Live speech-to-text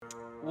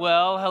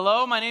Well,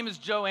 hello, my name is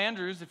Joe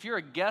Andrews. If you're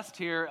a guest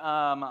here,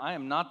 I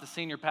am not the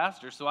senior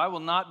pastor, so I will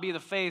not be the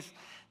face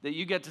that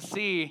you get to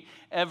see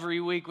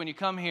every week when you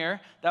come here.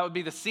 That would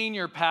be the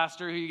senior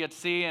pastor who you get to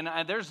see, and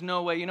there's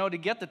no way, to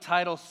get the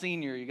title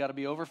senior, you got to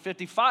be over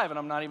 55, and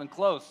I'm not even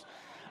close.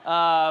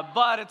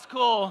 But it's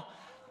cool.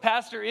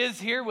 Pastor is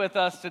here with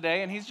us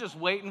today, and he's just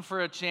waiting for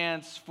a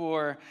chance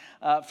for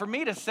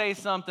me to say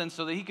something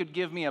so that he could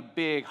give me a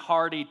big,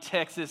 hearty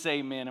Texas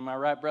amen. Am I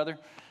right, brother?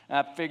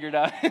 I figured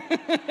out.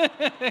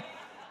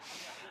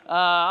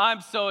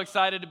 I'm so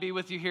excited to be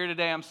with you here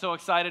today. I'm so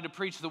excited to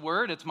preach the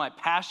word. It's my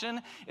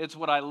passion. It's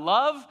what I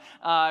love.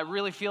 I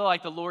really feel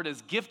like the Lord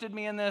has gifted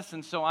me in this,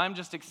 and so I'm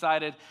just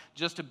excited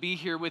just to be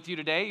here with you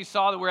today. You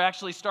saw that we're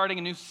actually starting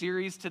a new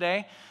series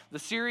today. The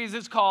series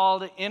is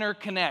called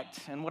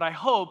Interconnect, and what I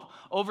hope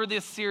over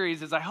this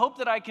series is I hope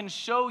that I can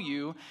show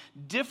you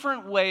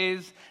different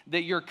ways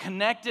that you're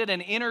connected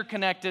and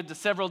interconnected to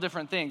several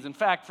different things. In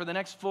fact, for the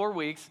next 4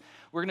 weeks,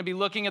 we're going to be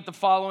looking at the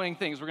following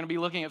things. We're going to be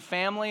looking at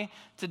family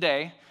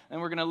today,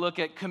 and we're going to look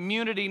at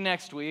community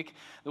next week.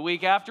 The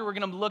week after, we're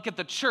going to look at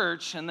the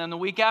church, and then the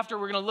week after,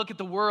 we're going to look at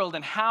the world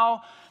and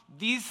how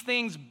these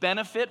things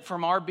benefit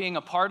from our being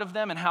a part of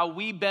them and how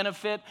we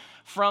benefit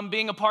from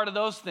being a part of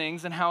those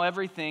things and how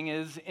everything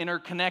is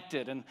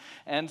interconnected.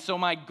 And so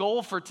my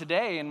goal for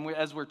today, and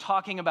as we're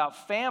talking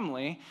about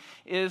family,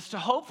 is to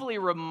hopefully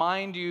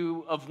remind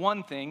you of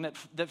one thing,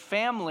 that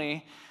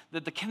family,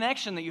 that the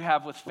connection that you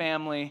have with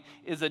family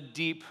is a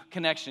deep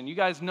connection. You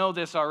guys know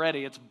this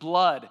already. It's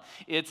blood.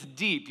 It's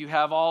deep. You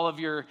have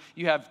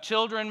you have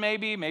children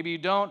maybe you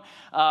don't.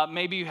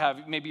 Maybe you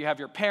have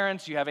your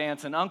parents, you have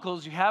aunts and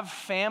uncles. You have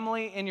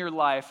family in your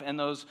life, and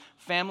those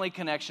family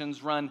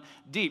connections run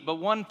deep. But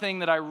one thing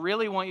that I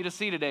really want you to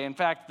see today, in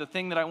fact, the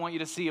thing that I want you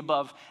to see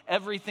above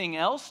everything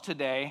else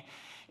today,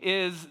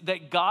 is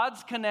that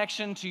God's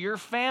connection to your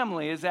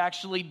family is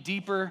actually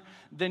deeper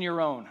than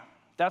your own.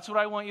 That's what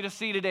I want you to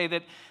see today,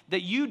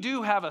 that you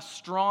do have a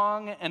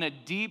strong and a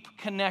deep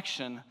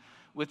connection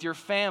with your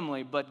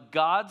family, but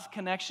God's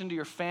connection to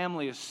your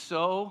family is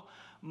so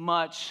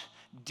much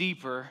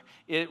deeper.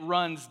 It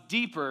runs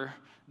deeper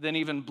than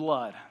even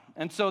blood.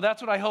 And so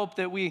that's what I hope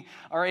that we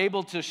are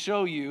able to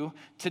show you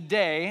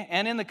today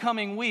and in the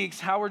coming weeks,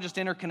 how we're just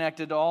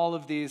interconnected to all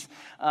of these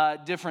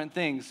different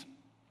things.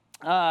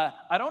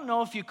 I don't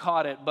know if you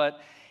caught it, but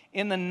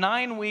in the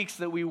 9 weeks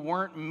that we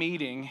weren't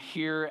meeting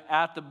here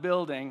at the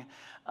building,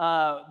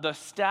 the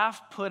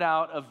staff put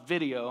out a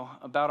video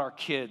about our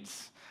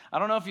kids. I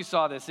don't know if you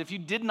saw this. If you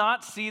did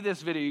not see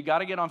this video, you got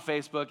to get on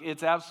Facebook.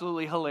 It's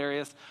absolutely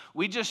hilarious.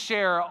 We just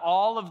share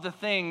all of the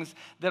things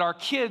that our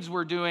kids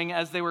were doing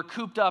as they were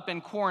cooped up in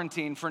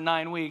quarantine for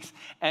 9 weeks,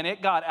 and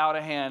it got out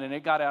of hand, and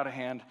it got out of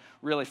hand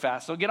really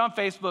fast. So get on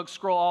Facebook,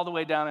 scroll all the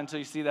way down until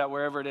you see that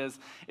wherever it is.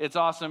 It's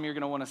awesome. You're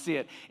going to want to see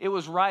it. It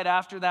was right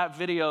after that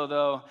video,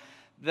 though,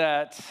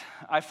 that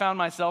I found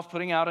myself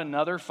putting out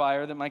another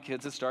fire that my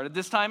kids had started.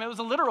 This time it was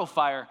a literal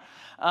fire.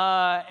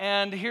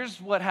 And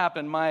here's what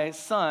happened. My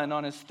son,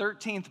 on his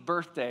 13th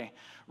birthday,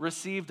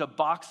 received a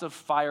box of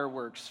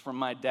fireworks from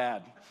my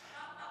dad.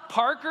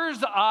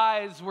 Parker's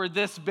eyes were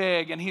this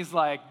big, and he's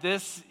like,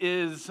 this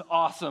is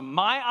awesome.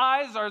 My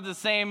eyes are the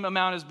same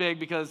amount as big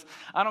because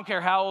I don't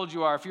care how old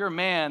you are. If you're a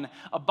man,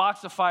 a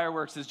box of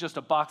fireworks is just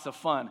a box of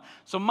fun.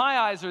 So my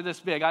eyes are this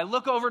big. I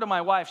look over to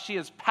my wife. She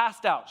is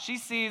passed out. She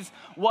sees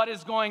what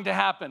is going to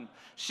happen.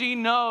 She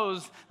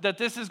knows that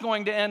this is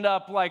going to end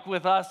up like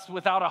with us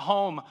without a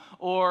home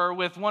or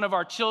with one of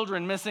our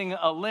children missing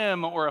a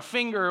limb or a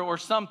finger or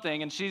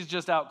something, and she's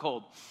just out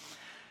cold.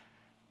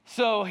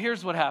 So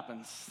here's what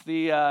happens.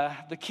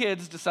 The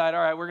kids decide,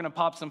 all right, we're going to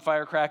pop some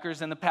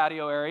firecrackers in the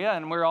patio area,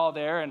 and we're all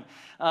there, and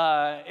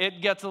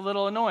it gets a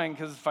little annoying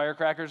because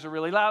firecrackers are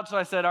really loud. So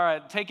I said, all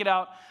right, take it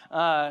out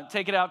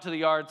to the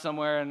yard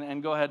somewhere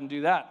and go ahead and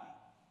do that.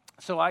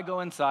 So I go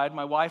inside.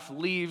 My wife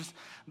leaves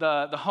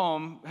the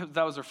home.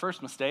 That was her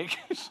first mistake.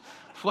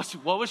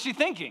 What was she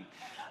thinking?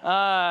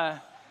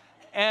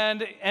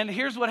 And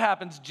here's what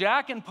happens.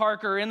 Jack and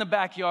Parker are in the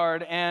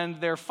backyard,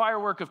 and their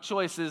firework of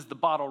choice is the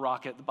bottle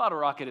rocket. The bottle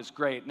rocket is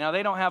great. Now,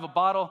 they don't have a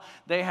bottle.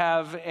 They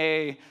have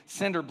a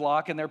cinder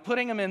block, and they're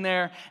putting them in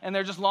there, and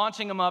they're just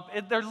launching them up.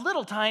 They're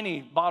little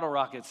tiny bottle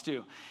rockets,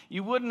 too.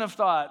 You wouldn't have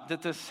thought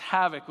that this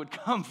havoc would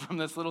come from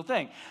this little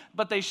thing.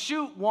 But they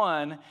shoot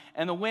one,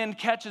 and the wind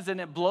catches it,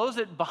 and it blows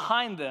it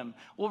behind them.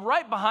 Well,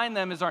 right behind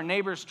them is our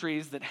neighbor's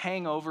trees that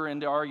hang over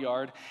into our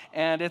yard,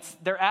 and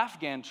they're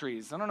Afghan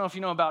trees. I don't know if you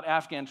know about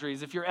Afghan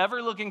trees. If you're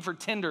ever looking for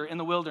tinder in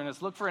the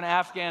wilderness, look for an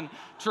Afghan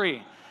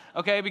tree,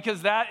 okay?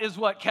 Because that is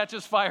what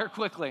catches fire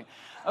quickly.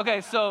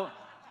 Okay, so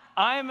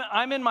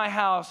I'm in my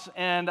house,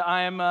 and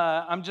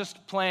I'm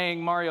just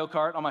playing Mario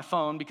Kart on my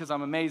phone because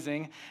I'm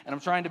amazing, and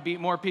I'm trying to beat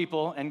more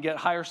people and get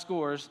higher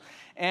scores.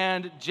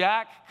 And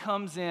Jack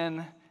comes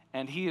in,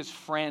 and he is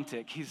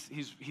frantic.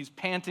 He's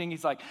panting.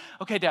 He's like,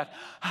 okay, Dad.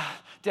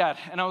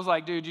 And I was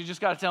like, dude, you just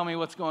got to tell me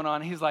what's going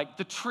on. He's like,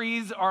 the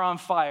trees are on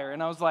fire.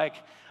 And I was like,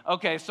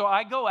 okay. So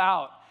I go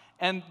out,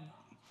 and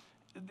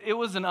it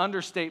was an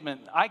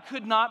understatement. I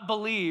could not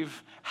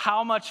believe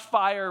how much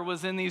fire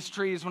was in these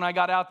trees when I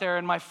got out there.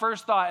 And my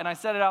first thought, and I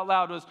said it out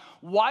loud, was,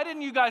 why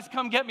didn't you guys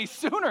come get me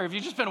sooner? Have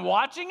you just been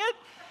watching it?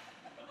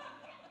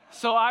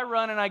 So I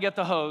run and I get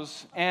the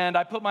hose, and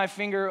I put my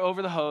finger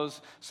over the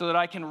hose so that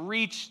I can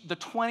reach the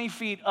 20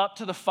 feet up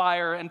to the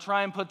fire and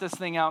try and put this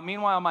thing out.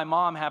 Meanwhile, my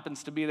mom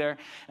happens to be there,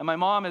 and my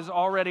mom is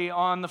already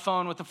on the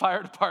phone with the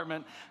fire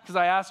department because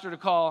I asked her to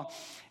call.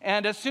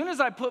 And as soon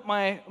as I put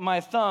my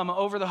thumb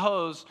over the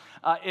hose,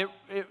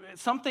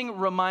 something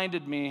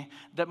reminded me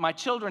that my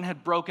children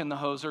had broken the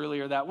hose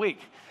earlier that week.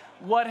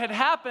 What had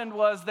happened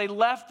was they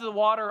left the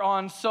water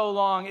on so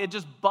long, it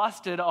just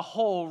busted a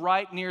hole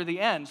right near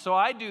the end. So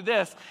I do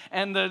this,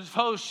 and the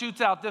hose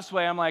shoots out this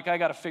way. I'm like, I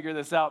got to figure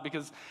this out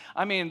because,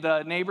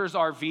 the neighbor's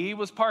RV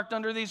was parked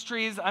under these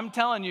trees. I'm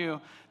telling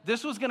you,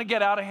 this was going to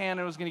get out of hand,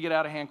 and it was going to get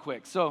out of hand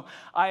quick. So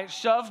I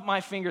shove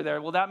my finger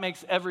there. Well, that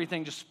makes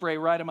everything just spray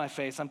right in my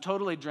face. I'm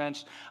totally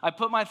drenched. I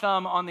put my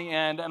thumb on the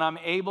end, and I'm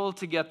able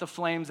to get the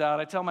flames out.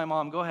 I tell my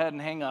mom, go ahead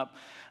and hang up.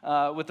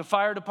 With the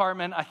fire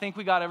department, I think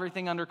we got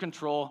everything under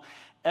control.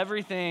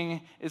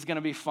 Everything is going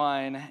to be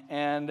fine.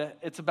 And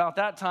it's about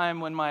that time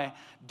when my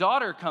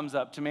daughter comes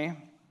up to me,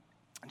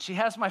 and she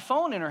has my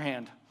phone in her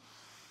hand.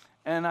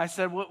 And I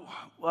said, what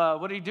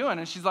are you doing?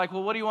 And she's like,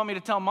 well, what do you want me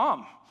to tell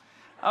Mom?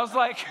 I was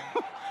like,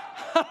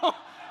 I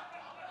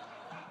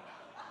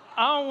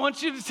don't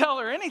want you to tell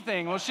her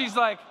anything. Well, she's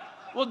like,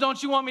 well,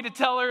 don't you want me to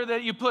tell her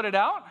that you put it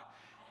out?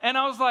 And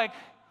I was like,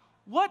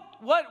 what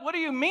do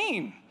you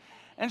mean?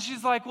 And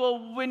she's like,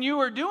 well, when you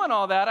were doing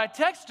all that, I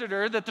texted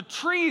her that the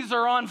trees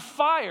are on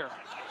fire.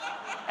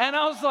 And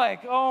I was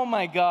like, oh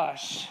my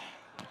gosh.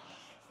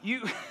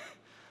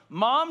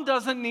 Mom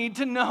doesn't need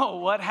to know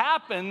what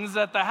happens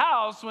at the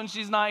house when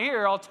she's not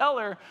here. I'll tell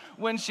her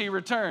when she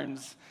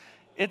returns.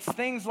 It's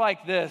things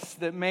like this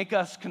that make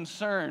us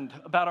concerned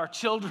about our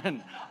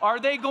children. Are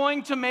they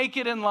going to make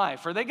it in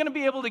life? Are they going to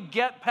be able to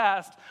get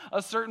past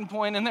a certain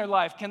point in their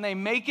life? Can they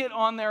make it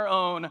on their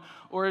own,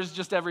 or is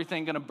just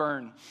everything going to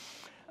burn?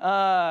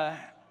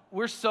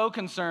 We're so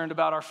concerned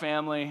about our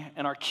family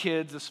and our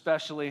kids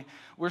especially.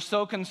 We're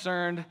so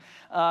concerned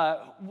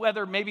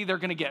whether maybe they're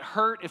going to get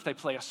hurt if they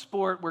play a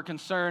sport. We're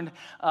concerned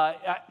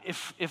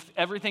if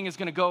everything is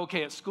going to go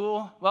okay at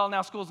school. Well,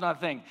 now school's not a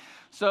thing.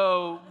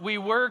 So we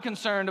were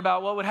concerned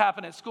about what would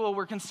happen at school.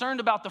 We're concerned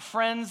about the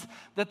friends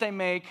that they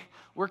make.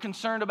 We're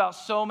concerned about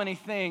so many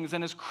things.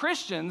 And as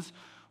Christians,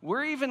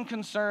 we're even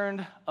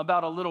concerned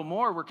about a little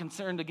more. We're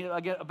concerned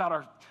about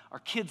our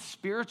kids'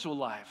 spiritual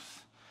lives.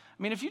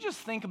 If you just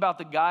think about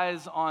the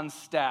guys on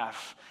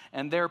staff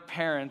and their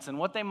parents and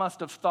what they must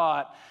have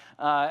thought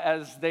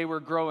as they were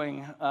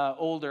growing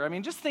older.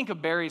 Just think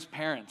of Barry's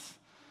parents.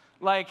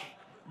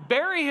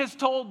 Barry has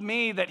told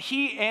me that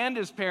he and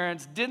his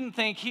parents didn't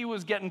think he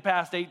was getting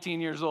past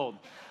 18 years old.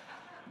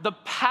 The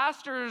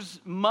pastor's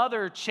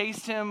mother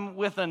chased him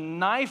with a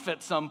knife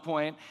at some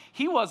point.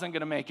 He wasn't going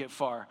to make it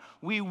far.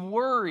 We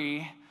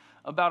worry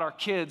about our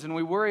kids, and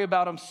we worry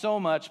about them so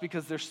much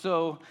because they're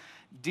so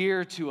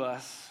dear to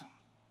us.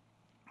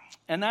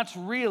 And that's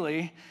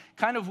really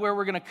kind of where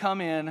we're going to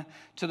come in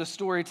to the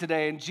story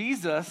today. And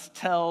Jesus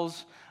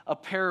tells a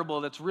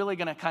parable that's really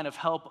going to kind of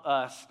help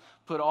us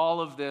put all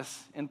of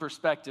this in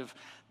perspective.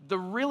 The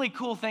really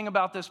cool thing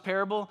about this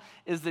parable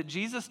is that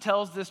Jesus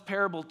tells this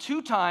parable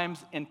 2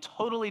 times in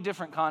totally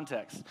different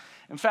contexts.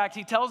 In fact,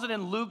 he tells it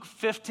in Luke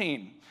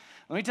 15.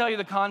 Let me tell you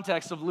the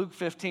context of Luke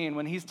 15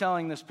 when he's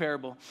telling this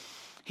parable.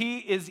 He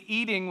is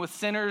eating with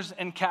sinners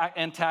and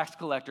tax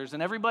collectors,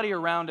 and everybody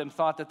around him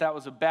thought that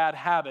was a bad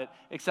habit,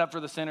 except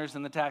for the sinners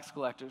and the tax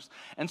collectors.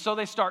 And so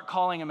they start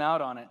calling him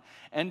out on it.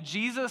 And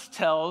Jesus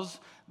tells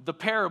the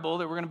parable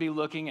that we're going to be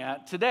looking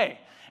at today.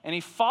 And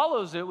he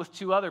follows it with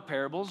 2 other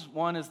parables.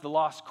 One is the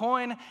lost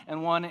coin,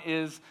 and one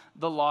is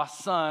the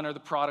lost son, or the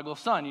prodigal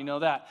son. You know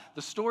that.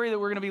 The story that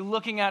we're going to be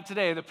looking at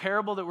today, the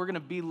parable that we're going to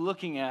be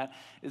looking at,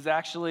 is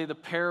actually the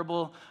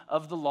parable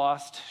of the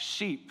lost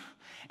sheep.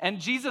 And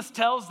Jesus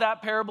tells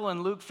that parable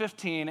in Luke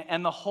 15,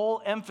 and the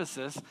whole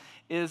emphasis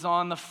is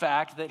on the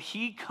fact that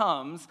he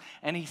comes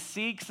and he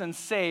seeks and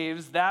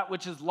saves that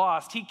which is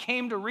lost. He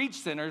came to reach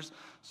sinners,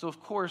 so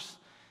of course,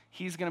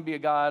 he's going to be a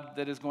God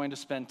that is going to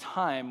spend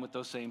time with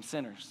those same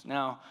sinners.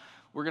 Now,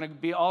 we're going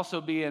to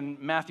also be in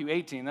Matthew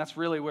 18. That's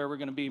really where we're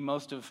going to be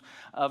most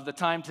of the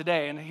time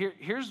today. And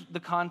here's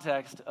the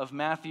context of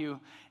Matthew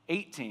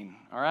 18,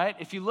 all right?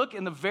 If you look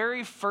in the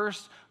very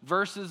first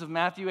verses of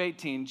Matthew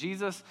 18,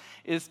 Jesus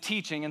is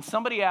teaching, and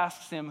somebody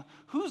asks him,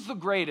 who's the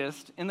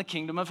greatest in the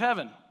kingdom of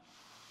heaven?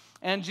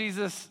 And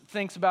Jesus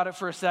thinks about it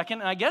for a second,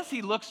 and I guess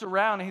he looks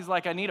around, and he's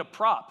like, I need a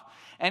prop.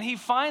 And he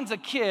finds a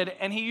kid,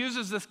 and he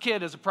uses this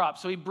kid as a prop.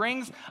 So he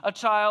brings a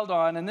child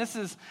on, and this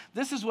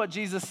is what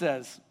Jesus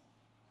says.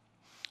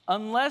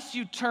 Unless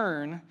you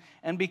turn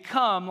and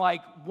become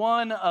like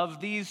one of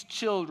these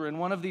children,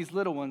 one of these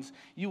little ones,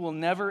 you will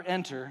never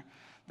enter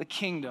the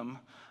kingdom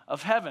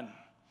of heaven.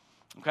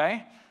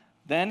 Okay?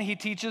 Then he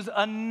teaches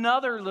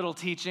another little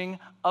teaching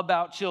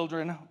about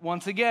children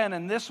once again.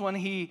 And this one,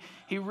 he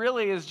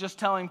really is just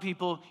telling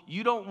people,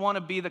 you don't want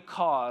to be the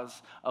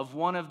cause of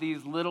one of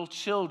these little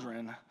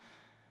children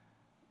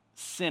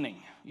sinning.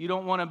 You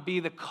don't want to be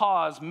the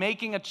cause,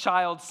 making a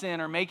child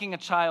sin or making a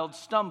child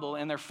stumble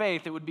in their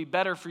faith. It would be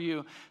better for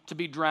you to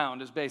be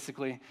drowned, is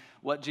basically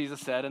what Jesus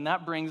said. And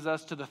that brings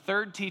us to the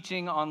third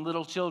teaching on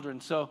little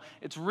children. So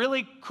it's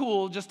really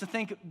cool just to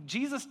think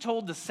Jesus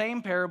told the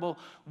same parable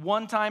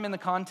one time in the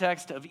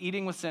context of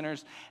eating with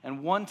sinners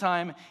and one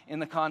time in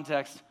the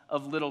context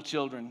of little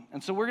children.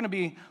 And so we're going to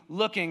be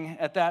looking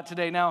at that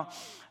today. Now,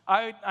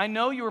 I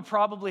know you were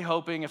probably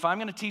hoping if I'm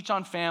going to teach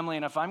on family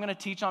and if I'm going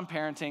to teach on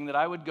parenting that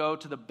I would go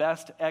to the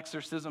best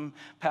exorcism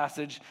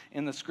passage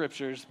in the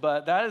scriptures,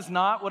 but that is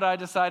not what I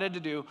decided to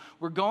do.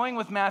 We're going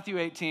with Matthew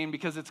 18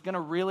 because it's going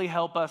to really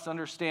help us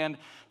understand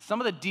some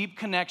of the deep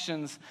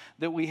connections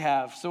that we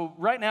have. So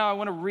right now I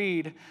want to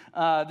read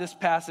this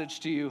passage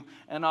to you,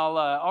 and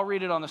I'll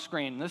read it on the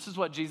screen. This is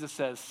what Jesus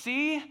says.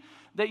 See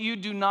that you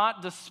do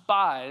not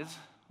despise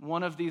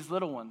one of these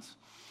little ones.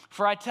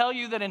 For I tell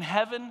you that in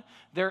heaven,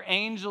 their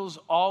angels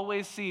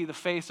always see the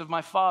face of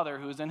my Father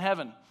who is in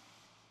heaven.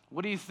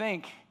 What do you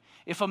think?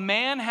 If a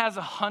man has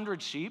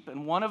 100 sheep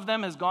and one of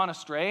them has gone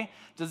astray,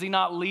 does he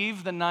not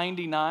leave the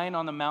 99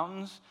 on the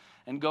mountains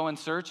and go in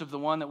search of the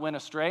one that went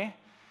astray?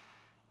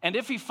 And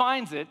if he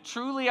finds it,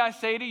 truly I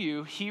say to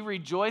you, he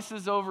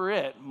rejoices over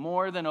it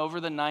more than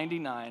over the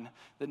 99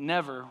 that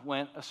never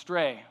went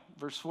astray.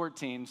 Verse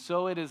 14,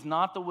 so it is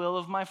not the will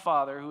of my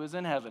Father who is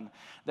in heaven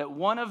that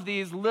one of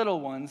these little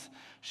ones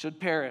should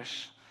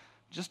perish.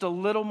 Just a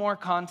little more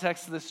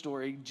context to this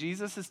story.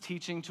 Jesus is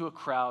teaching to a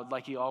crowd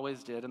like he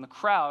always did. And the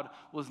crowd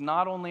was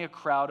not only a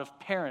crowd of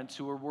parents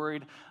who were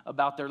worried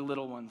about their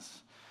little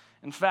ones.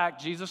 In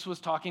fact, Jesus was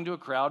talking to a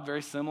crowd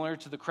very similar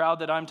to the crowd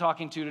that I'm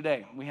talking to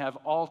today. We have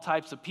all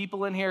types of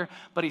people in here,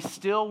 but he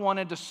still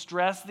wanted to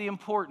stress the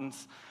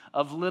importance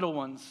of little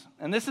ones.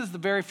 And this is the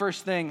very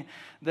first thing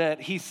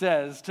that he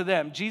says to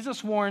them.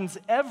 Jesus warns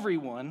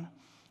everyone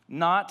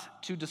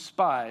not to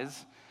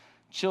despise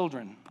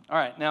children. All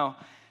right, now,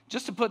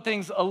 just to put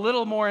things a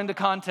little more into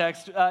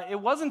context, it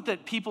wasn't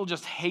that people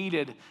just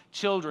hated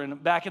children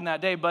back in that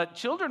day, but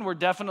children were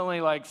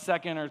definitely like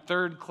second or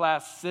third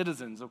class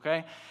citizens,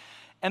 okay?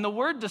 And the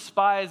word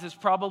despise is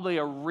probably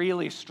a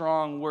really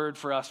strong word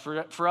for us.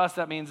 For us,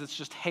 that means it's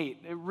just hate.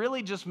 It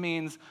really just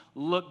means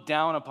look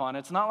down upon.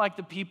 It's not like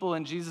the people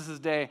in Jesus'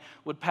 day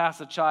would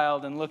pass a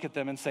child and look at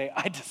them and say,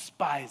 I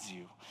despise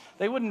you.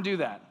 They wouldn't do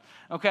that,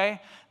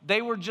 okay?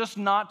 They were just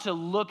not to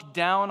look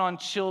down on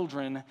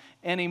children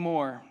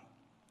anymore.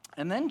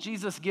 And then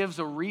Jesus gives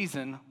a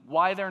reason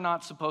why they're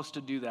not supposed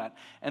to do that.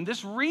 And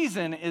this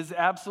reason is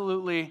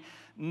absolutely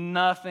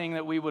nothing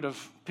that we would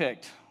have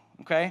picked.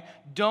 Okay?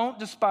 Don't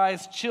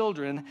despise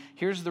children.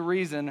 Here's the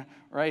reason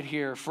right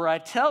here. For I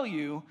tell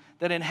you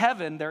that in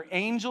heaven, their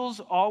angels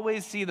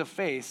always see the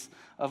face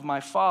of my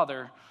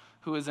Father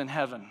who is in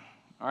heaven.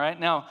 All right?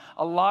 Now,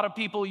 a lot of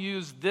people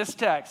use this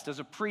text as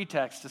a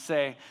pretext to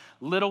say,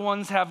 little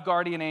ones have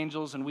guardian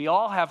angels, and we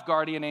all have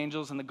guardian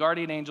angels, and the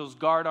guardian angels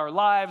guard our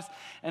lives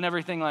and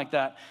everything like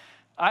that.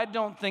 I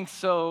don't think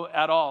so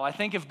at all. I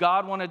think if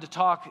God wanted to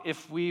talk,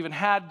 if we even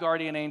had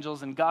guardian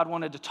angels and God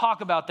wanted to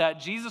talk about that,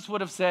 Jesus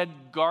would have said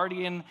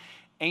guardian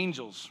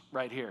angels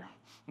right here,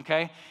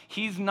 okay?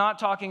 He's not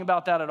talking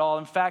about that at all.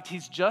 In fact,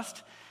 he's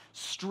just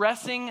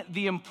stressing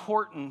the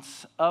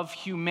importance of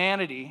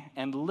humanity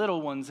and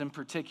little ones in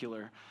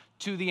particular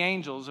to the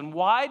angels. And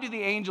why do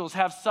the angels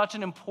have such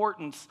an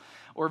importance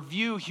or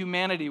view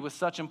humanity with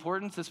such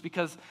importance? It's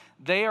because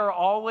they are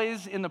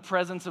always in the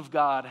presence of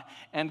God,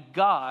 and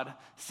God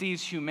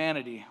sees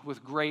humanity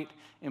with great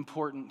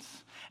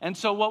importance. And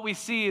so what we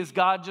see is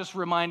God just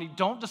reminding,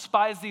 don't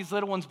despise these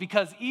little ones,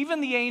 because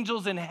even the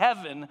angels in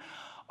heaven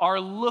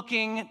are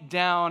looking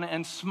down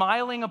and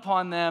smiling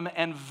upon them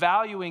and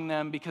valuing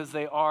them because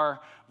they are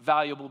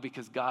valuable,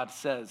 because God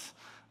says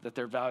that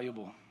they're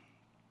valuable.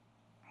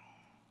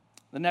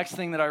 The next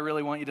thing that I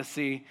really want you to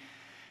see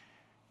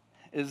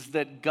is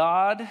that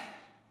God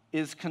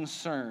is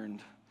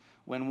concerned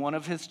when one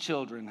of his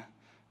children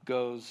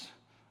goes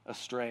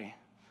astray.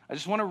 I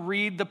just want to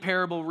read the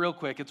parable real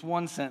quick. It's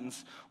one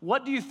sentence.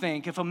 What do you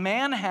think if a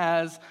man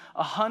has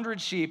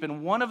 100 sheep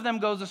and one of them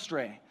goes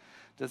astray?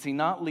 Does he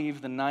not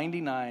leave the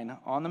 99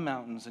 on the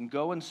mountains and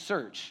go in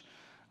search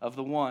of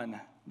the one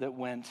that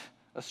went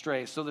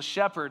astray? So the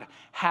shepherd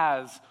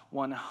has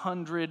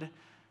 100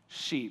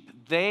 sheep.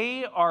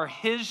 They are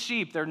his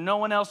sheep. They're no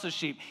one else's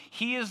sheep.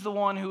 He is the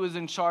one who is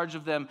in charge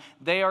of them.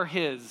 They are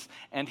his,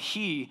 and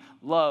he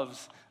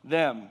loves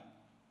them.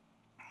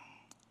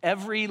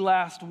 Every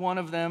last one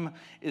of them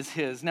is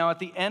his. Now, at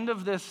the end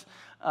of this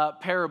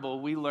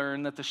parable, we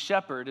learn that the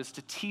shepherd is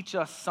to teach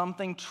us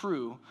something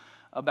true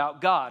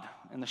about God.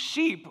 And the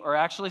sheep are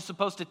actually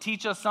supposed to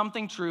teach us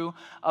something true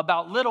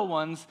about little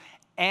ones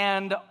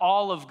and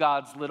all of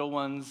God's little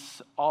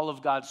ones, all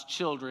of God's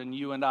children,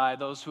 you and I,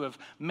 those who have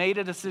made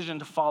a decision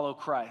to follow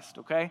Christ,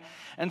 okay?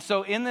 And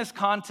so in this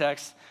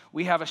context,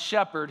 we have a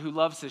shepherd who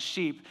loves his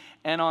sheep,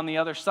 and on the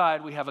other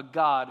side, we have a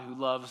God who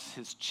loves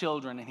his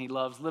children, and he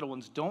loves little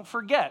ones. Don't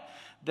forget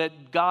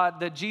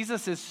that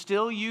Jesus is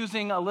still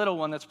using a little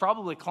one that's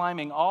probably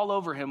climbing all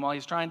over him while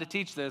he's trying to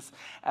teach this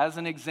as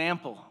an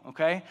example,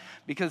 okay?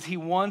 Because he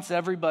wants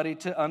everybody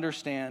to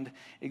understand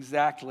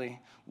exactly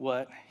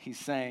what he's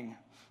saying.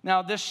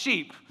 Now, this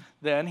sheep,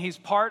 then, he's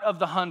part of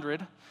the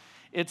 100.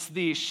 It's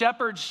the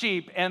shepherd's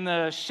sheep, and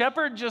the sheep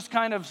just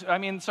kind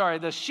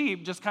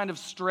of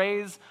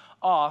strays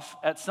off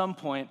at some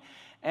point.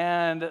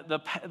 And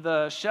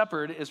the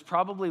shepherd is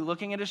probably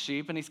looking at his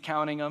sheep, and he's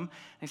counting them.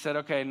 He said,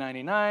 okay,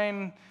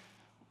 99,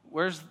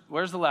 where's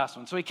the last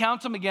one? So he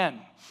counts them again,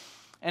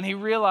 and he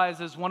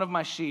realizes one of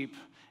my sheep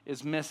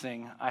is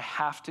missing. I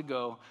have to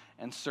go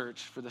and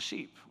search for the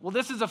sheep. Well,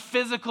 this is a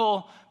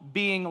physical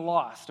being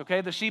lost,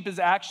 okay? The sheep is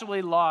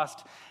actually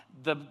lost.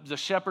 The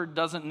shepherd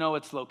doesn't know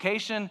its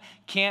location,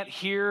 can't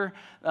hear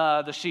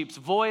the sheep's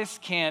voice,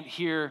 can't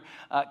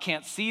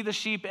see the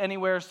sheep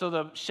anywhere. So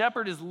the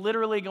shepherd is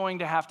literally going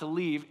to have to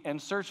leave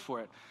and search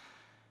for it.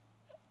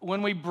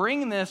 When we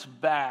bring this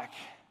back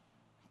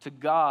to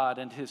God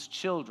and his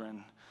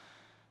children,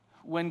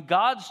 when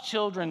God's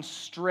children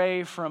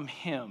stray from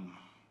him,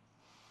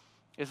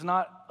 it's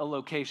not a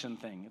location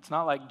thing. It's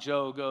not like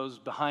Joe goes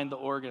behind the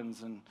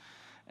organs and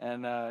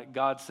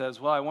God says,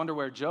 well, I wonder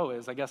where Joe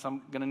is. I guess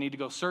I'm going to need to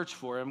go search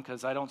for him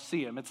because I don't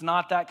see him. It's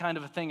not that kind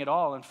of a thing at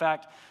all. In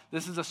fact,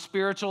 this is a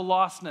spiritual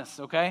lostness,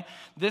 okay?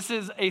 This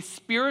is a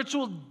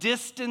spiritual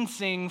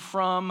distancing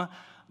from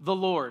the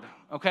Lord,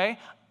 okay?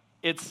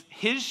 It's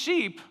his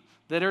sheep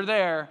that are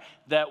there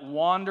that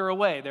wander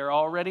away. They're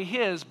already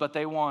his, but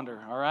they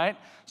wander, all right?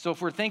 So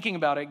if we're thinking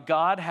about it,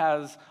 God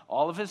has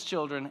all of his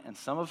children, and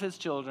some of his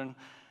children,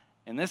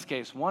 in this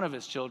case, one of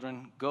his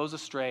children, goes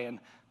astray and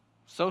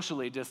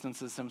socially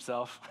distances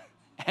himself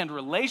and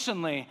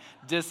relationally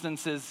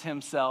distances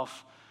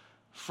himself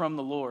from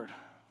the Lord.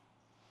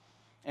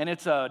 And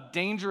it's a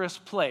dangerous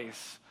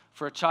place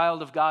for a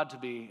child of God to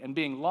be, and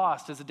being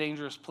lost is a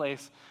dangerous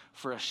place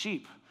for a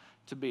sheep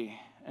to be.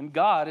 And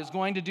God is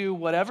going to do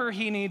whatever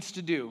he needs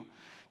to do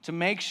to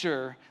make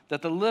sure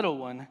that the little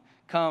one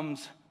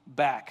comes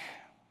back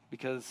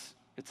because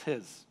it's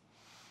his.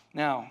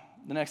 Now,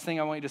 the next thing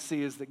I want you to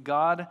see is that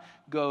God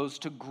goes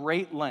to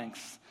great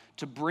lengths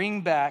to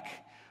bring back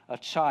a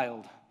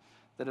child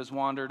that has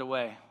wandered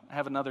away. I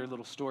have another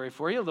little story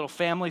for you, a little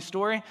family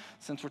story,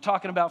 since we're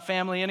talking about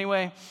family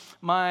anyway.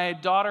 My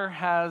daughter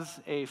has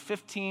a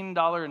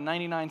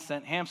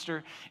 $15.99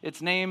 hamster.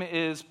 Its name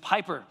is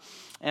Piper,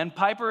 and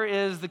Piper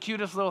is the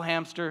cutest little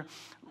hamster.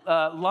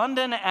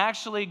 London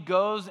actually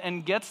goes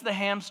and gets the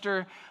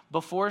hamster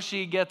before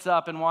she gets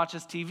up and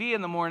watches TV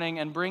in the morning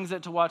and brings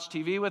it to watch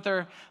TV with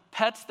her,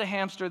 pets the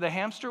hamster. The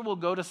hamster will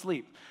go to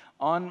sleep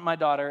on my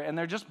daughter, and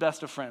they're just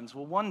best of friends.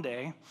 Well, one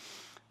day,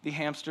 the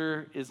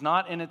hamster is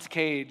not in its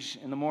cage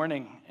in the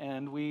morning,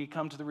 and we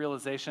come to the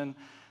realization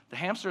the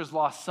hamster is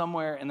lost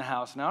somewhere in the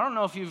house. Now, I don't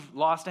know if you've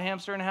lost a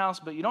hamster in a house,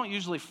 but you don't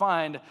usually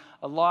find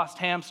a lost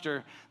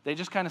hamster. They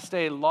just kind of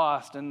stay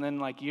lost, and then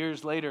like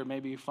years later,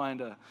 maybe you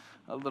find a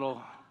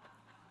little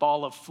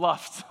ball of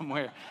fluff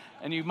somewhere,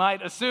 and you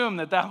might assume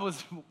that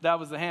was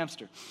the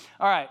hamster.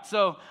 All right,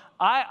 so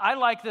I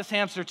like this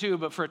hamster too,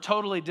 but for a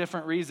totally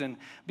different reason,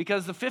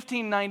 because the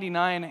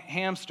 $15.99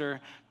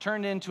 hamster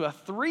turned into a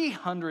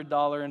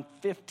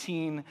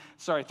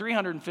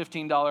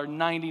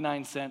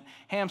 $315.99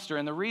 hamster,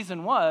 and the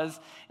reason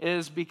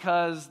is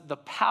because the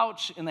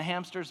pouch in the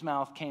hamster's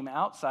mouth came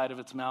outside of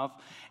its mouth,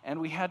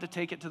 and we had to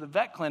take it to the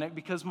vet clinic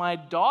because my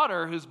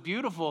daughter, who's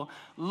beautiful,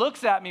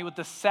 looks at me with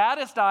the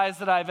saddest eyes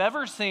that I've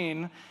ever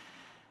seen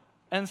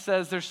and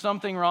says, there's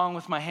something wrong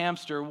with my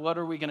hamster. What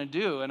are we going to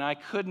do? And I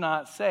could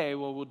not say,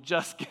 well, we'll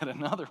just get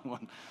another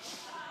one.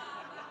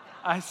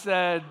 I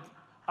said,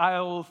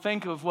 I'll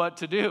think of what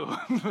to do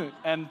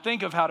and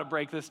think of how to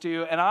break this to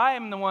you. And I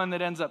am the one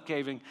that ends up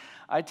caving.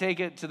 I take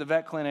it to the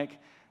vet clinic,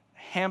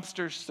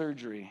 hamster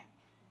surgery,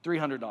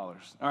 $300. All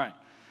right.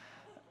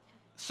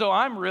 So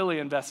I'm really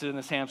invested in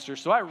this hamster.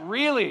 So I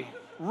really,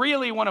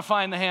 really want to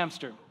find the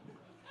hamster.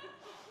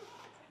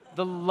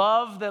 The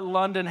love that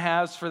London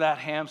has for that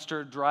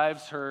hamster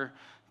drives her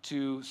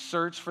to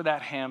search for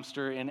that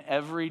hamster in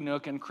every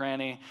nook and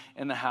cranny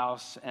in the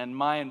house, and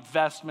my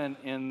investment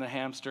in the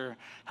hamster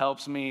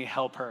helps me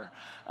help her.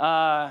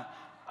 I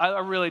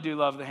really do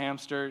love the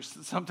hamster.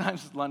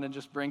 Sometimes London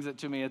just brings it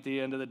to me at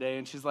the end of the day,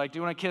 and she's like, do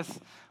you want to kiss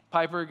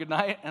Piper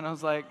goodnight? And I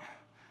was like,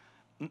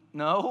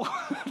 no,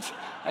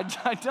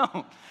 I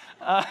don't.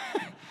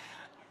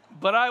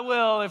 But I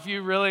will if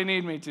you really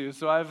need me to.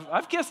 So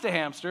I've kissed a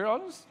hamster.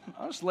 I'll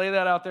just lay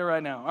that out there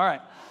right now. All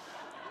right.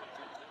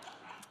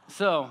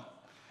 So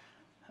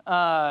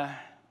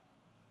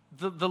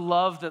the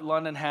love that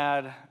London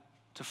had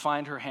to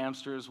find her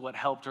hamster is what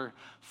helped her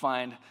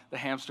find the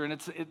hamster.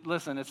 And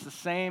listen, it's the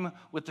same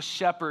with the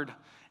shepherd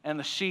and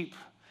the sheep.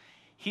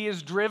 He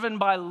is driven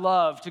by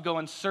love to go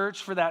and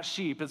search for that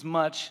sheep as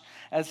much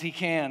as he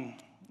can.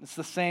 It's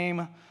the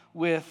same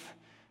with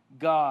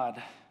God.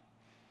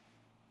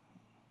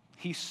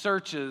 He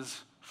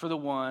searches for the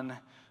one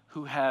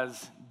who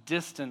has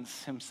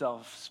distanced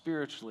himself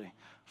spiritually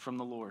from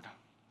the Lord.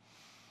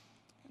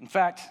 In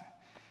fact,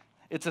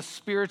 it's a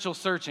spiritual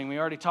searching. We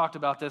already talked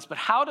about this, but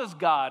how does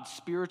God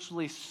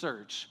spiritually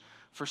search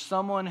for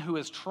someone who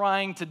is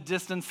trying to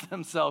distance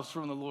themselves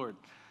from the Lord?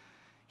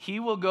 He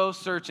will go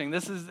searching.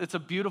 It's a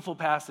beautiful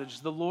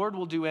passage. The Lord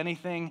will do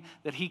anything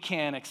that he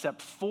can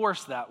except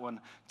force that one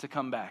to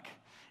come back.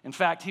 In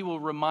fact, he will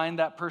remind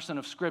that person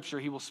of Scripture.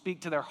 He will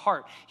speak to their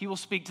heart. He will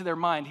speak to their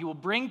mind. He will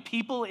bring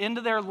people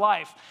into their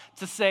life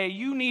to say,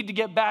 you need to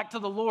get back to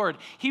the Lord.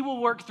 He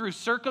will work through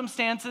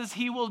circumstances.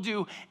 He will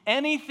do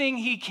anything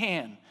he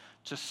can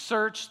to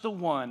search the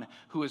one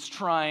who is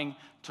trying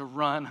to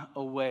run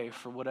away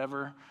for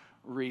whatever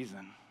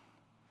reason.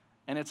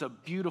 And it's a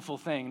beautiful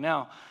thing.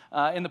 Now,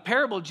 in the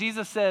parable,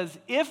 Jesus says,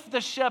 if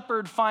the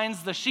shepherd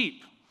finds the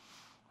sheep,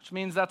 which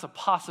means that's a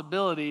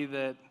possibility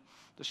that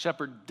the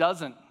shepherd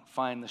doesn't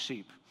find the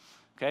sheep.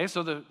 Okay,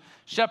 so the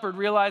shepherd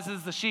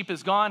realizes the sheep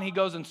is gone. He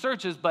goes and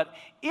searches, but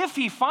if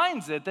he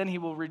finds it, then he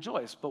will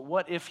rejoice. But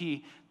what if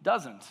he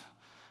doesn't?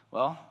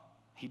 Well,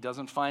 he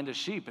doesn't find a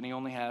sheep, and he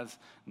only has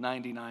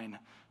 99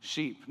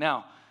 sheep.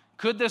 Now,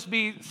 could this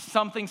be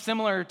something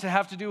similar to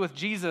have to do with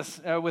Jesus,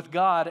 with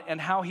God,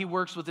 and how he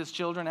works with his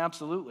children?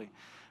 Absolutely.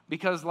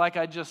 Because like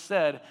I just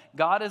said,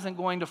 God isn't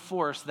going to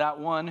force that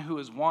one who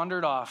has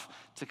wandered off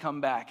to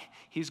come back.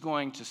 He's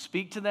going to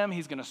speak to them.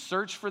 He's going to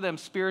search for them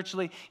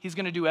spiritually. He's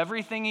going to do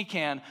everything he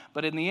can,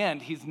 but in the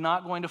end, he's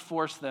not going to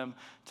force them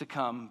to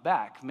come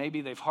back. Maybe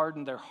they've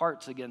hardened their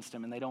hearts against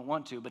him and they don't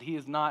want to, but he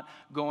is not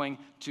going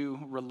to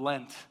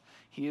relent.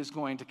 He is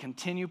going to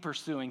continue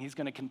pursuing. He's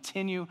going to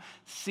continue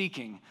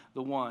seeking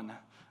the one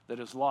that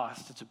is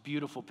lost. It's a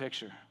beautiful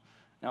picture.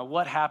 Now,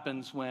 what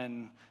happens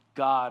when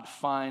God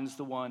finds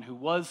the one who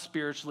was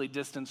spiritually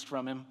distanced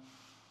from him?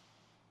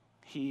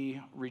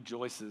 He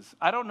rejoices.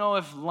 I don't know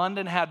if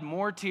London had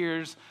more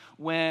tears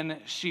when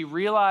she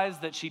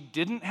realized that she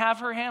didn't have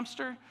her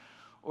hamster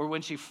or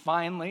when she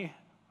finally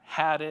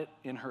had it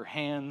in her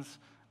hands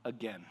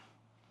again.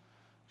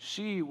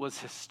 She was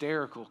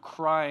hysterical,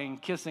 crying,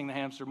 kissing the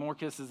hamster, more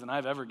kisses than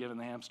I've ever given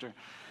the hamster.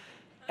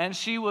 And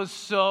she was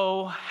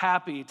so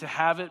happy to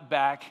have it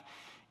back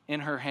in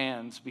her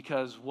hands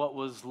because what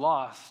was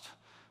lost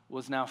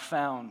was now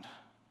found.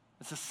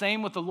 It's the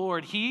same with the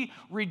Lord. He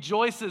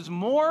rejoices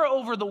more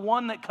over the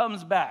one that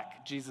comes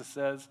back, Jesus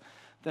says,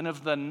 than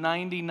of the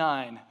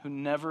 99 who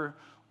never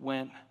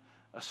went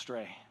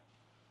astray.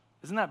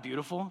 Isn't that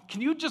beautiful?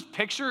 Can you just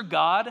picture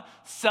God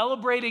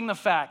celebrating the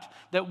fact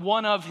that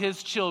one of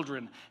his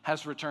children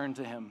has returned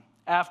to him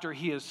after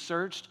he has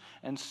searched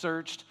and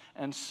searched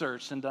and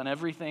searched and done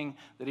everything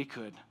that he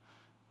could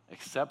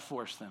except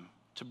force them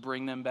to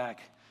bring them back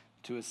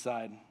to his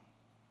side?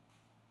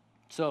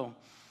 So,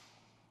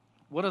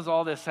 what does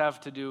all this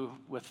have to do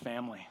with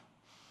family?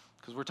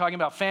 Because we're talking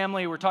about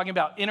family, we're talking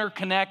about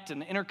interconnect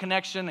and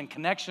interconnection and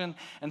connection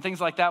and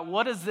things like that.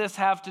 What does this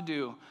have to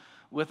do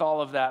with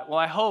all of that? Well,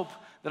 I hope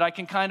that I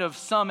can kind of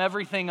sum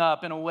everything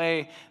up in a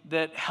way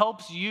that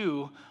helps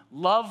you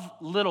love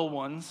little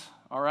ones,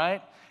 all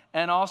right?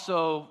 And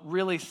also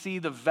really see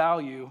the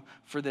value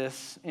for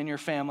this in your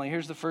family.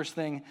 Here's the first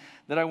thing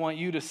that I want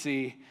you to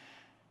see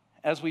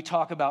as we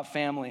talk about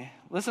family.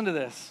 Listen to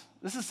this.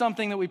 This is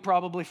something that we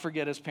probably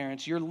forget as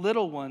parents. Your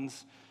little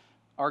ones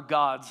are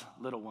God's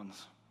little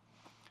ones.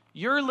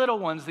 Your little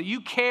ones that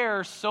you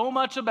care so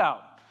much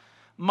about,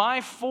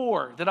 my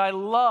 4 that I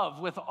love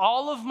with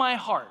all of my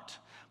heart,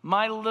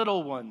 my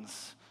little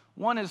ones.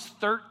 One is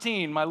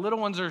 13. My little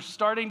ones are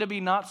starting to be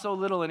not so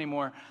little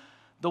anymore.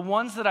 The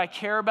ones that I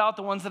care about,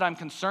 the ones that I'm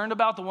concerned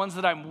about, the ones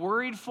that I'm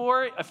worried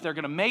for, if they're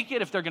going to make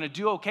it, if they're going to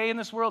do okay in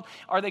this world,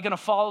 are they going to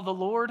follow the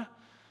Lord?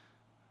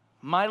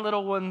 My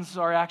little ones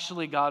are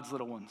actually God's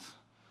little ones.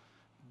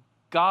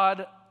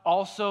 God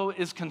also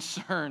is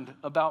concerned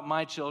about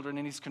my children,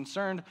 and he's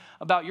concerned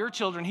about your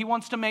children. He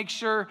wants to make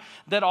sure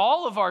that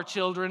all of our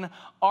children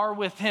are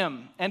with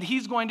him, and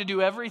he's going to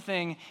do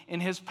everything in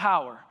his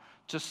power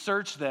to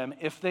search them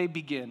if they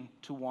begin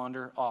to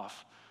wander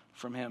off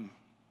from him.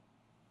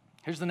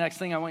 Here's the next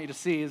thing I want you to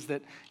see is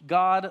that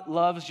God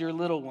loves your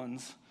little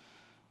ones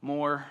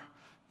more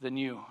than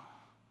you.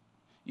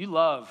 You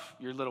love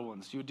your little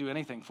ones. You would do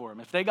anything for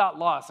them. If they got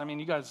lost, I mean,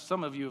 you guys,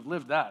 some of you have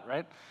lived that,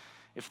 right?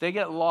 If they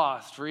get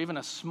lost for even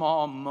a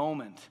small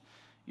moment,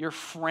 you're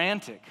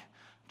frantic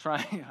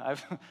trying.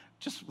 I've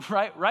just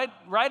right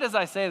as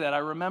I say that, I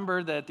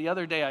remember that the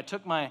other day I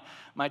took my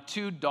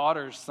 2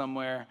 daughters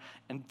somewhere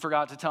and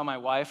forgot to tell my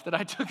wife that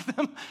I took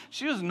them.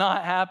 She was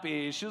not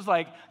happy. She was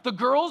like, the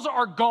girls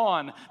are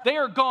gone. They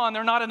are gone.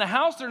 They're not in the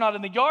house. They're not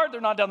in the yard.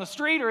 They're not down the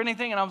street or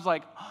anything. And I was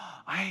like,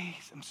 I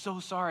am so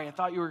sorry. I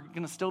thought you were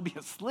going to still be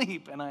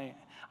asleep. And I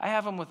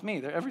have them with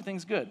me.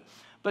 Everything's good.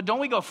 But don't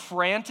we go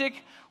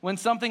frantic when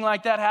something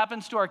like that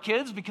happens to our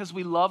kids because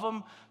we love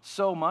them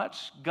so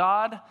much?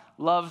 God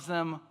loves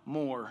them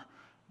more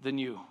than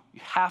you.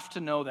 You have to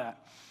know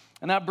that.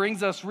 And that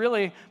brings us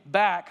really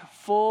back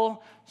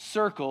full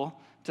circle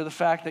to the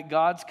fact that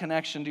God's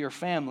connection to your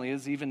family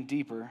is even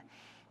deeper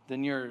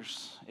than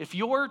yours. If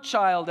your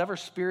child ever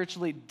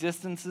spiritually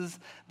distances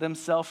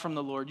themselves from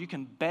the Lord, you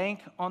can bank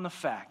on the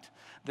fact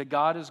that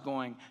God is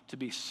going to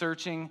be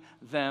searching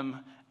them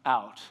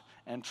out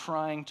and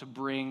trying to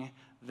bring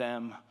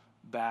them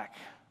back.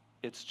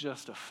 It's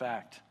just a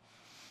fact.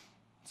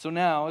 So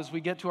now, as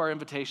we get to our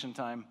invitation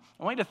time,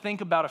 I want you to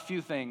think about a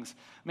few things.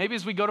 Maybe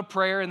as we go to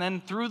prayer and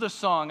then through the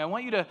song, I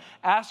want you to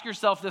ask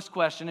yourself this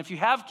question. If you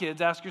have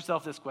kids, ask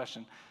yourself this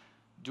question.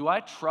 Do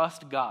I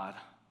trust God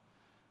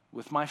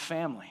with my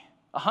family?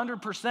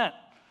 100%.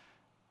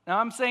 Now,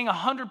 I'm saying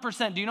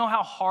 100%. Do you know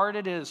how hard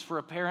it is for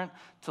a parent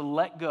to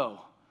let go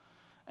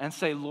and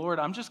say, Lord,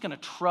 I'm just going to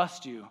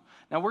trust you?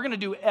 Now, we're going to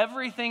do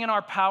everything in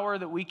our power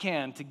that we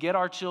can to get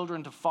our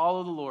children to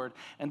follow the Lord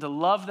and to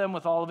love them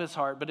with all of his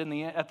heart. But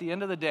at the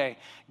end of the day,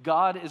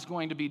 God is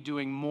going to be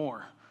doing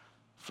more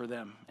for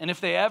them. And if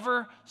they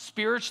ever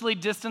spiritually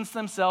distance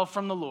themselves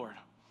from the Lord,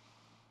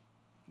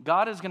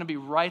 God is going to be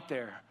right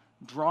there,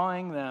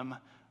 drawing them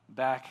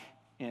back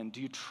in. Do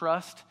you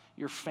trust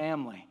your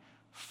family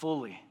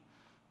fully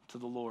to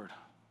the Lord?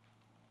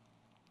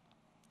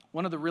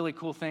 One of the really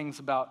cool things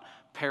about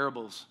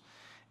parables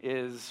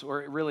is,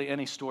 or really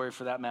any story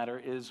for that matter,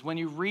 is when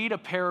you read a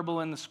parable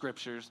in the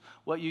scriptures,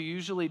 what you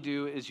usually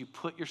do is you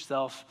put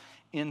yourself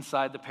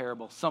inside the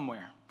parable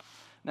somewhere.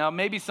 Now,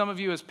 maybe some of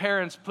you as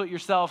parents put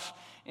yourself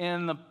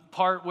in the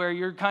part where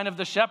you're kind of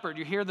the shepherd.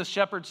 You hear the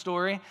shepherd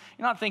story.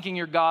 You're not thinking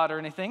you're God or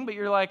anything, but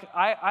you're like,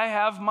 I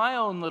have my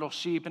own little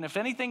sheep, and if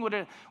anything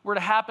were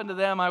to happen to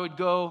them, I would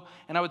go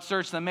and I would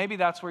search them. Maybe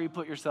that's where you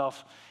put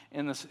yourself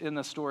in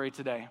the story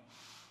today.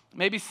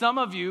 Maybe some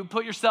of you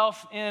put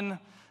yourself in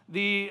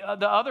the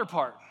other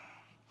part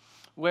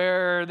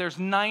where there's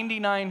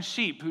 99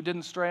 sheep who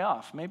didn't stray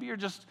off. Maybe you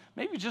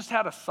just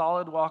had a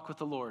solid walk with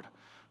the Lord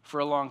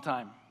for a long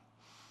time.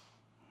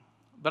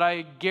 But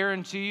I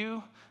guarantee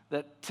you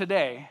that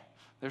today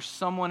there's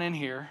someone in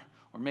here,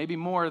 or maybe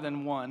more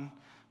than one,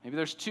 maybe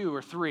there's 2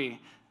 or 3,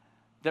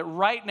 that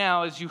right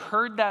now as you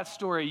heard that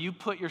story, you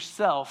put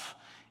yourself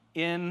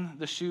in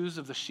the shoes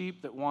of the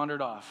sheep that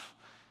wandered off.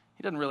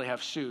 He doesn't really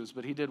have shoes,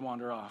 but he did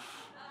wander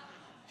off.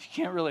 You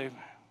can't really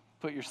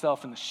put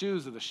yourself in the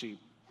shoes of the sheep.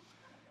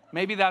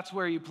 Maybe that's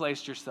where you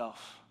placed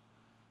yourself.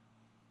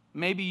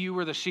 Maybe you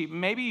were the sheep.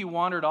 Maybe you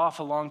wandered off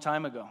a long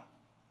time ago.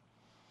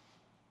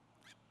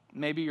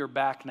 Maybe you're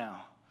back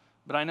now.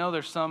 But I know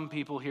there's some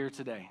people here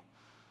today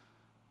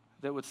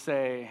that would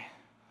say,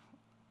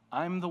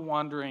 I'm the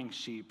wandering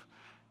sheep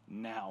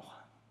now.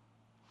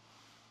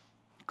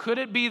 Could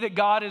it be that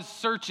God is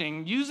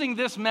searching, using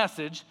this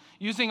message,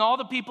 using all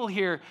the people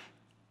here,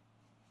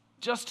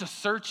 just to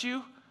search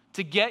you,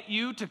 to get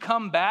you to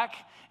come back?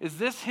 Is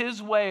this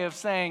his way of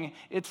saying,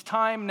 it's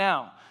time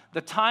now?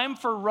 The time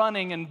for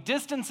running and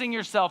distancing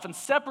yourself and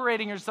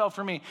separating yourself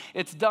from me,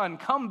 it's done.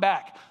 Come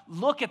back.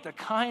 Look at the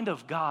kind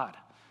of God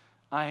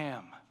I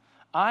am.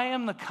 I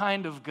am the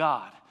kind of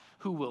God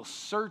who will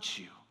search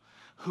you,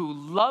 who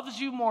loves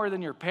you more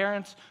than your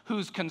parents,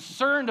 who's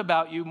concerned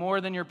about you more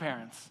than your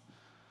parents.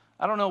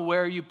 I don't know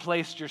where you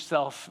placed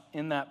yourself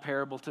in that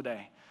parable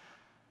today,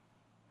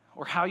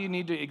 or how you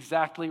need to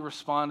exactly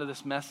respond to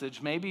this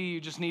message. Maybe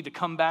you just need to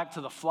come back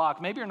to the flock.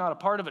 Maybe you're not a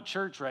part of a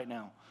church right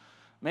now.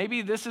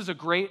 Maybe this is a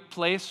great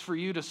place for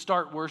you to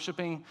start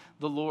worshiping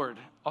the Lord.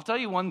 I'll tell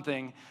you one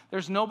thing.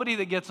 There's nobody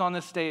that gets on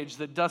this stage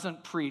that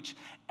doesn't preach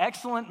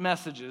excellent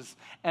messages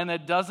and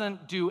that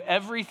doesn't do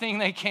everything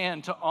they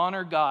can to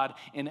honor God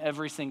in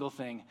every single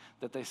thing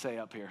that they say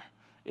up here.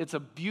 It's a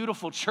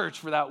beautiful church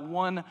for that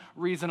one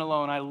reason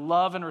alone. I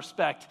love and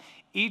respect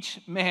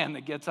each man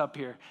that gets up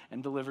here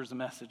and delivers a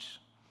message.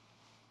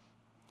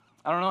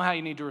 I don't know how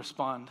you need to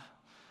respond,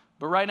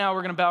 but right now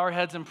we're going to bow our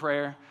heads in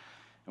prayer,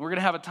 and we're going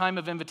to have a time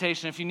of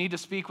invitation. If you need to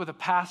speak with a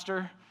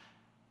pastor,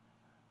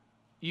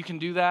 you can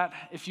do that.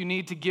 If you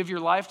need to give your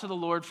life to the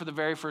Lord for the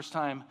very first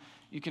time,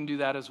 you can do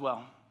that as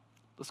well.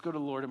 Let's go to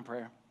the Lord in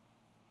prayer.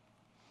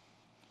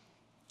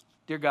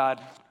 Dear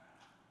God,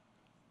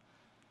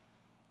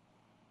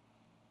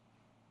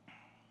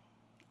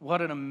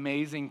 what an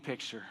amazing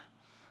picture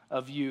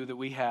of you that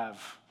we have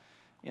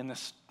in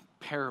this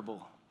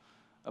parable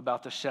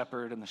about the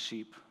shepherd and the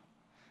sheep.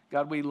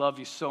 God, we love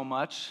you so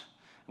much.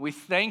 We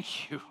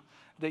thank you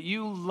that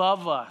you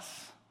love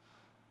us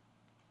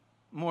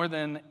more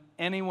than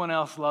anyone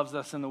else loves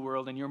us in the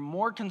world, and you're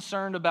more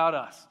concerned about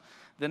us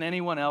than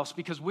anyone else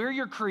because we're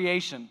your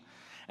creation,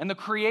 and the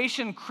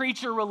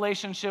creation-creature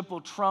relationship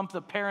will trump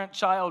the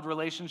parent-child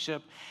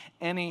relationship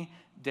any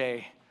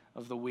day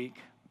of the week.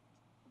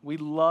 We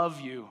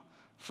love you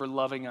for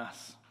loving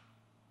us.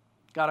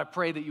 God, I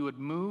pray that you would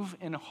move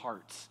in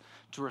hearts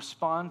to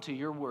respond to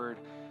your word,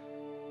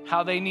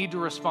 how they need to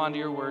respond to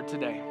your word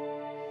today.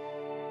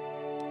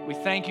 We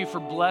thank you for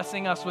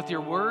blessing us with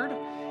your word,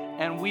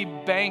 and we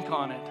bank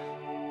on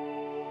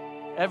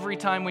it. Every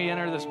time we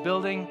enter this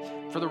building,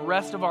 for the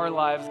rest of our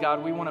lives,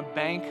 God, we want to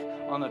bank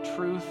on the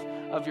truth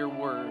of your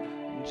word.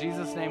 In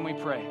Jesus' name we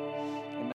pray.